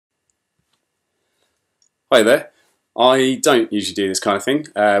Hi there. I don't usually do this kind of thing.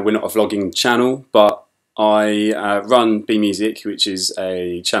 We're not a vlogging channel, but I run B Music, which is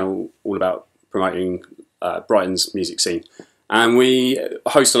a channel all about promoting Brighton's music scene. And we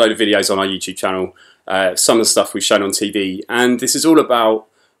host a load of videos on our YouTube channel, some of the stuff we've shown on TV. And this is all about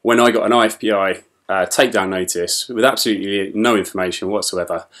when I got an IFPI takedown notice with absolutely no information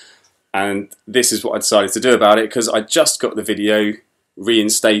whatsoever. And this is what I decided to do about it, because I just got the video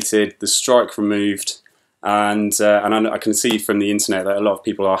reinstated, the strike removed, and I can see from the internet that a lot of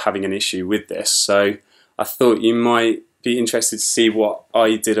people are having an issue with this. So I thought you might be interested to see what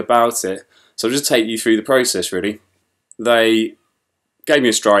I did about it. So I'll just take you through the process really. They gave me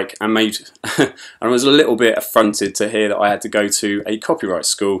a strike and made, and I was a little bit affronted to hear that I had to go to a copyright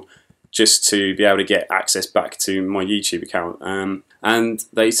school just to be able to get access back to my YouTube account. And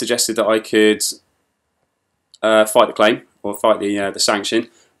they suggested that I could fight the claim or fight the sanction.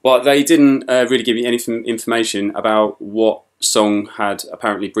 But they didn't really give me any information about what song had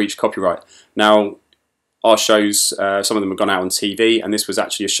apparently breached copyright. Now, our shows, some of them have gone out on TV, and this was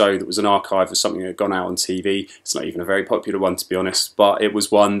actually a show that was an archive of something that had gone out on TV. It's not even a very popular one, to be honest, but it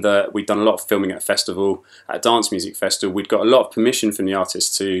was one that we'd done a lot of filming at a festival, at a dance music festival. We'd got a lot of permission from the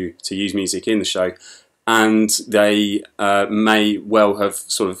artists to use music in the show, and they may well have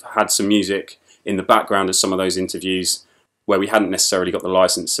sort of had some music in the background of some of those interviews where we hadn't necessarily got the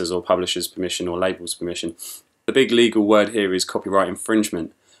licenses or publishers' permission or labels' permission. The big legal word here is copyright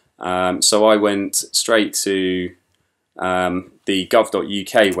infringement. So I went straight to the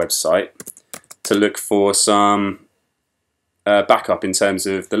gov.uk website to look for some backup in terms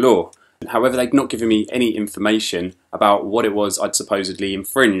of the law. However, they'd not given me any information about what it was I'd supposedly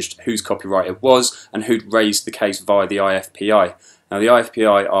infringed, whose copyright it was, and who'd raised the case via the IFPI. Now, the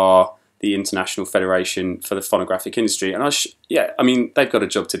IFPI are the International Federation for the Phonographic Industry, and I mean, they've got a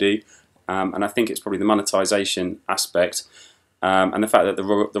job to do, and I think it's probably the monetisation aspect, and the fact that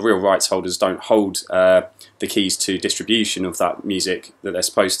the real rights holders don't hold the keys to distribution of that music that they're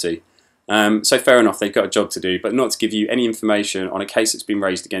supposed to. So fair enough, they've got a job to do, but not to give you any information on a case that's been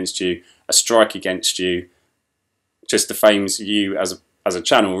raised against you, a strike against you, just defames you as a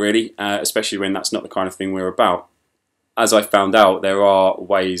channel, really, especially when that's not the kind of thing we're about. As I found out, there are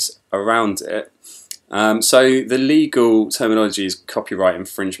ways around it. So the legal terminology is copyright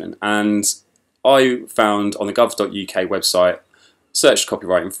infringement, and I found on the gov.uk website, searched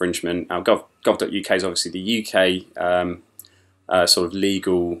copyright infringement. Now gov.uk is obviously the UK sort of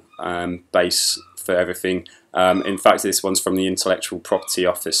legal base for everything. In fact, this one's from the Intellectual Property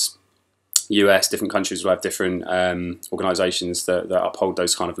Office. US, different countries will have different organisations that uphold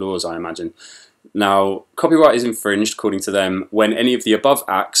those kind of laws, I imagine. Now, copyright is infringed, according to them, when any of the above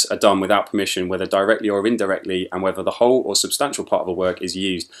acts are done without permission, whether directly or indirectly, and whether the whole or substantial part of a work is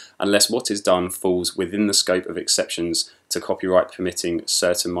used, unless what is done falls within the scope of exceptions to copyright permitting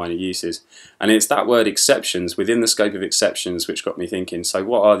certain minor uses. And it's that word exceptions, within the scope of exceptions, which got me thinking, so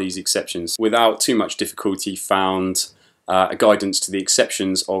what are these exceptions? Without too much difficulty, found a guidance to the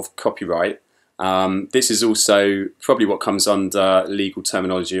exceptions of copyright. This is also probably what comes under legal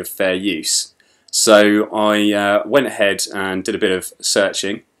terminology of fair use. So I went ahead and did a bit of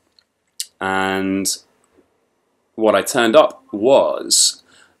searching, and what I turned up was,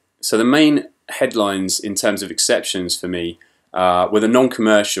 so the main headlines in terms of exceptions for me were the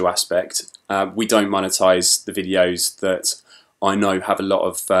non-commercial aspect. We don't monetize the videos that I know have a lot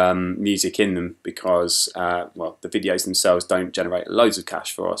of music in them because, well, the videos themselves don't generate loads of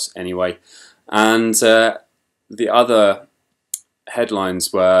cash for us anyway. And the other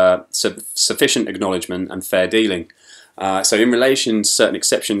headlines were sufficient acknowledgement and fair dealing. So in relation to certain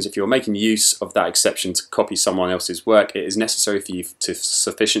exceptions, if you're making use of that exception to copy someone else's work, it is necessary for you to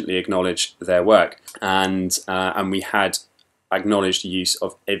sufficiently acknowledge their work. And we had acknowledged use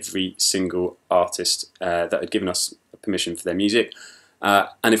of every single artist that had given us permission for their music.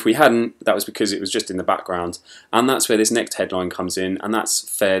 And if we hadn't, that was because it was just in the background. And that's where this next headline comes in, and that's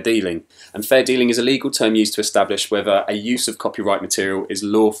fair dealing. And fair dealing is a legal term used to establish whether a use of copyright material is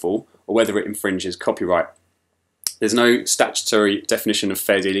lawful or whether it infringes copyright. There's no statutory definition of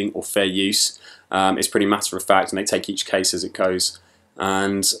fair dealing or fair use. It's pretty matter of fact, and they take each case as it goes.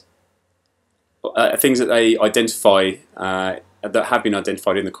 And things that they identify, that have been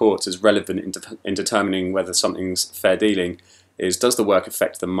identified in the courts as relevant in determining whether something's fair dealing, is, does the work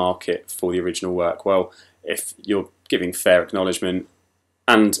affect the market for the original work? Well, if you're giving fair acknowledgement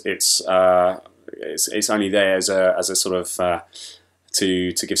and it's only there as a sort of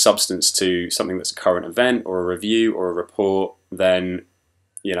to give substance to something that's a current event or a review or a report, then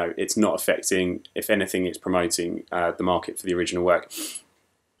you know it's not affecting. If anything, it's promoting the market for the original work.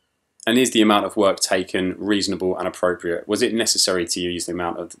 And is the amount of work taken reasonable and appropriate? Was it necessary to use the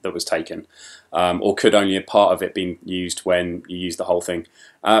amount that was taken? Or could only a part of it be used when you use the whole thing?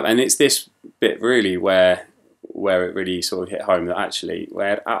 And it's this bit really where it really sort of hit home that actually we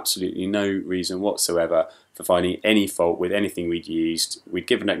had absolutely no reason whatsoever for finding any fault with anything we'd used. We'd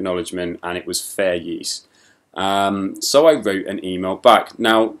given acknowledgement and it was fair use. So I wrote an email back.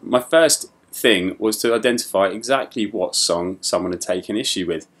 Now, my first thing was to identify exactly what song someone had taken issue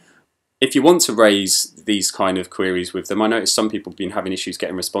with. If you want to raise these kind of queries with them, I noticed some people have been having issues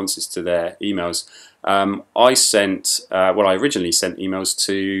getting responses to their emails. I originally sent emails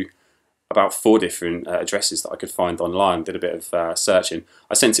to about 4 different addresses that I could find online, did a bit of searching.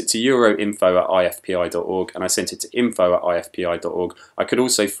 I sent it to euroinfo@ifpi.org and I sent it to info@ifpi.org. I could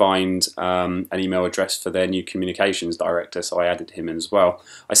also find an email address for their new communications director, so I added him in as well.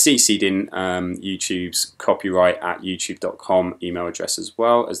 I CC'd in YouTube's copyright@youtube.com email address as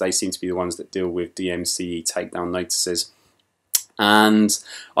well, as they seem to be the ones that deal with DMCE takedown notices. And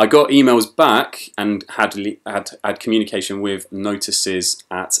I got emails back and had communication with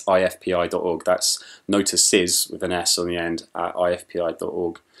notices@ifpi.org. That's notices with an S on the end at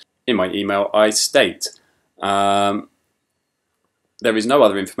ifpi.org. In my email, I state, there is no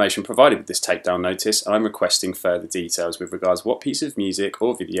other information provided with this takedown notice, and I'm requesting further details with regards to what piece of music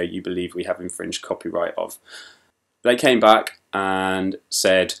or video you believe we have infringed copyright of. They came back and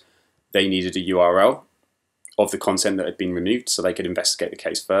said they needed a URL of the content that had been removed so they could investigate the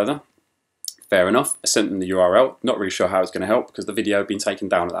case further. Fair enough. I sent them the URL, not really sure how it's going to help because the video had been taken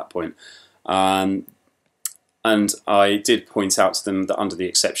down at that point. And I did point out to them that under the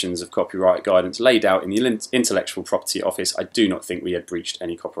exceptions of copyright guidance laid out in the Intellectual Property Office, I do not think we had breached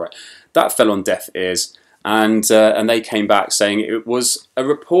any copyright. That fell on deaf ears, and they came back saying it was a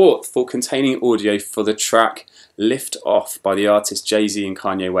report for containing audio for the track Lift Off by the artists Jay-Z and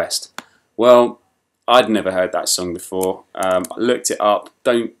Kanye West. Well, I'd never heard that song before. I looked it up.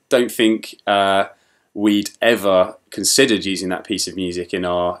 Don't think we'd ever considered using that piece of music in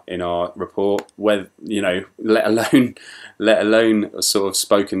our report. Whether let alone sort of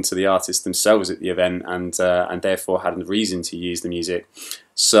spoken to the artists themselves at the event, and therefore had a reason to use the music.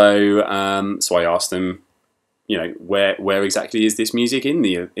 So so I asked them, where exactly is this music in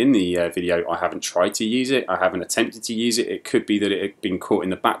the video? I haven't tried to use it. I haven't attempted to use it. It could be that it had been caught in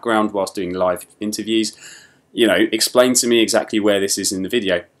the background whilst doing live interviews. Explain to me exactly where this is in the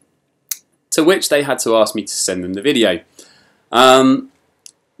video. To which they had to ask me to send them the video.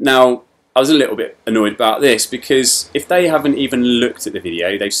 Now, I was a little bit annoyed about this because if they haven't even looked at the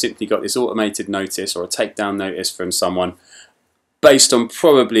video, they've simply got this automated notice or a takedown notice from someone based on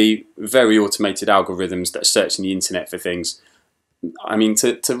probably very automated algorithms that are searching the internet for things. I mean,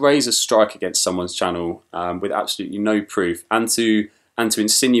 to raise a strike against someone's channel with absolutely no proof and to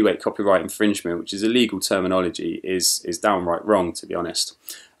insinuate copyright infringement, which is a legal terminology, is downright wrong, to be honest.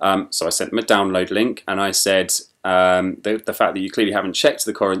 So I sent them a download link and I said the fact that you clearly haven't checked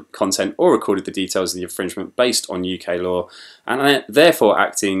the content or recorded the details of the infringement based on UK law and therefore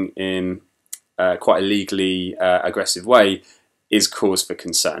acting in quite a legally aggressive way is cause for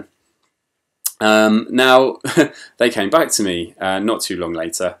concern. Now, they came back to me not too long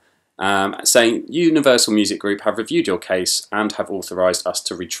later saying, Universal Music Group have reviewed your case and have authorised us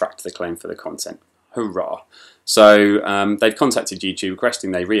to retract the claim for the content. Hurrah. So they've contacted YouTube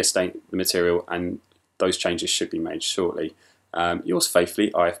requesting they reinstate the material and those changes should be made shortly. Yours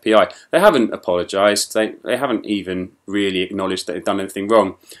faithfully, IFPI. They haven't apologised. They haven't even really acknowledged that they've done anything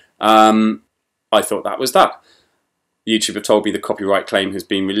wrong. I thought that was that. YouTube have told me the copyright claim has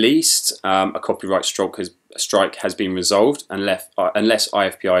been released, a copyright strike has been resolved, unless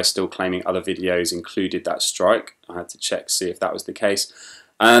IFPI is still claiming other videos included that strike. I had to check to see if that was the case.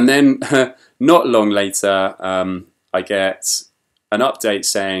 And then not long later, I get an update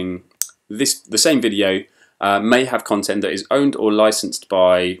saying the same video may have content that is owned or licensed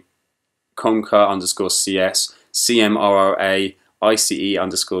by Conker_CS, CMRRA,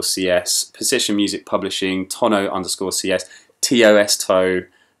 ICE_CS, Position Music Publishing, Tono_CS, TOS_CS,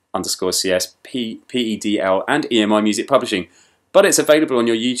 PEDL, and EMI Music Publishing. But it's available on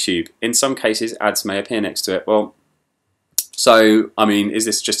your YouTube. In some cases, ads may appear next to it. Well, so, I mean, is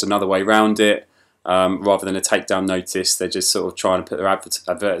this just another way around it? Rather than a takedown notice, they're just sort of trying to put their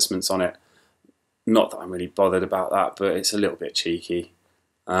advertisements on it. Not that I'm really bothered about that, but it's a little bit cheeky.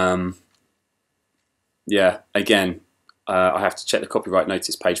 Yeah, again, I have to check the copyright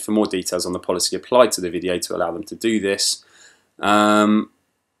notice page for more details on the policy applied to the video to allow them to do this. But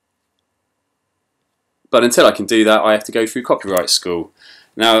until I can do that, I have to go through copyright school.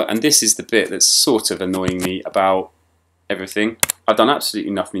 Now, and this is the bit that's sort of annoying me about everything. I've done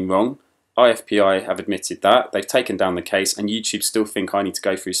absolutely nothing wrong. IFPI have admitted that. They've taken down the case, and YouTube still think I need to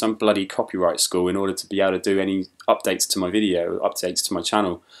go through some bloody copyright school in order to be able to do any updates to my video, updates to my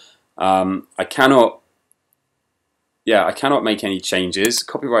channel. I cannot make any changes.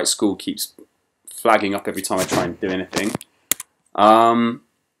 Copyright school keeps flagging up every time I try and do anything.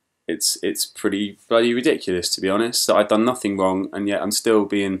 It's pretty bloody ridiculous, to be honest, that I've done nothing wrong and yet I'm still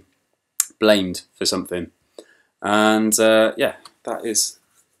being blamed for something. And yeah, that is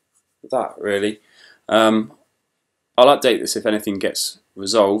that really. I'll update this if anything gets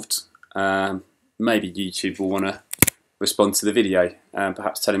resolved. Maybe YouTube will want to respond to the video,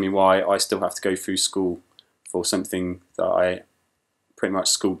 perhaps telling me why I still have to go through school for something that I pretty much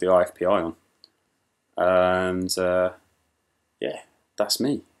schooled the IFPI on. And yeah, that's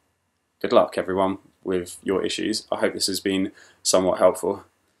me. Good luck everyone with your issues. I hope this has been somewhat helpful.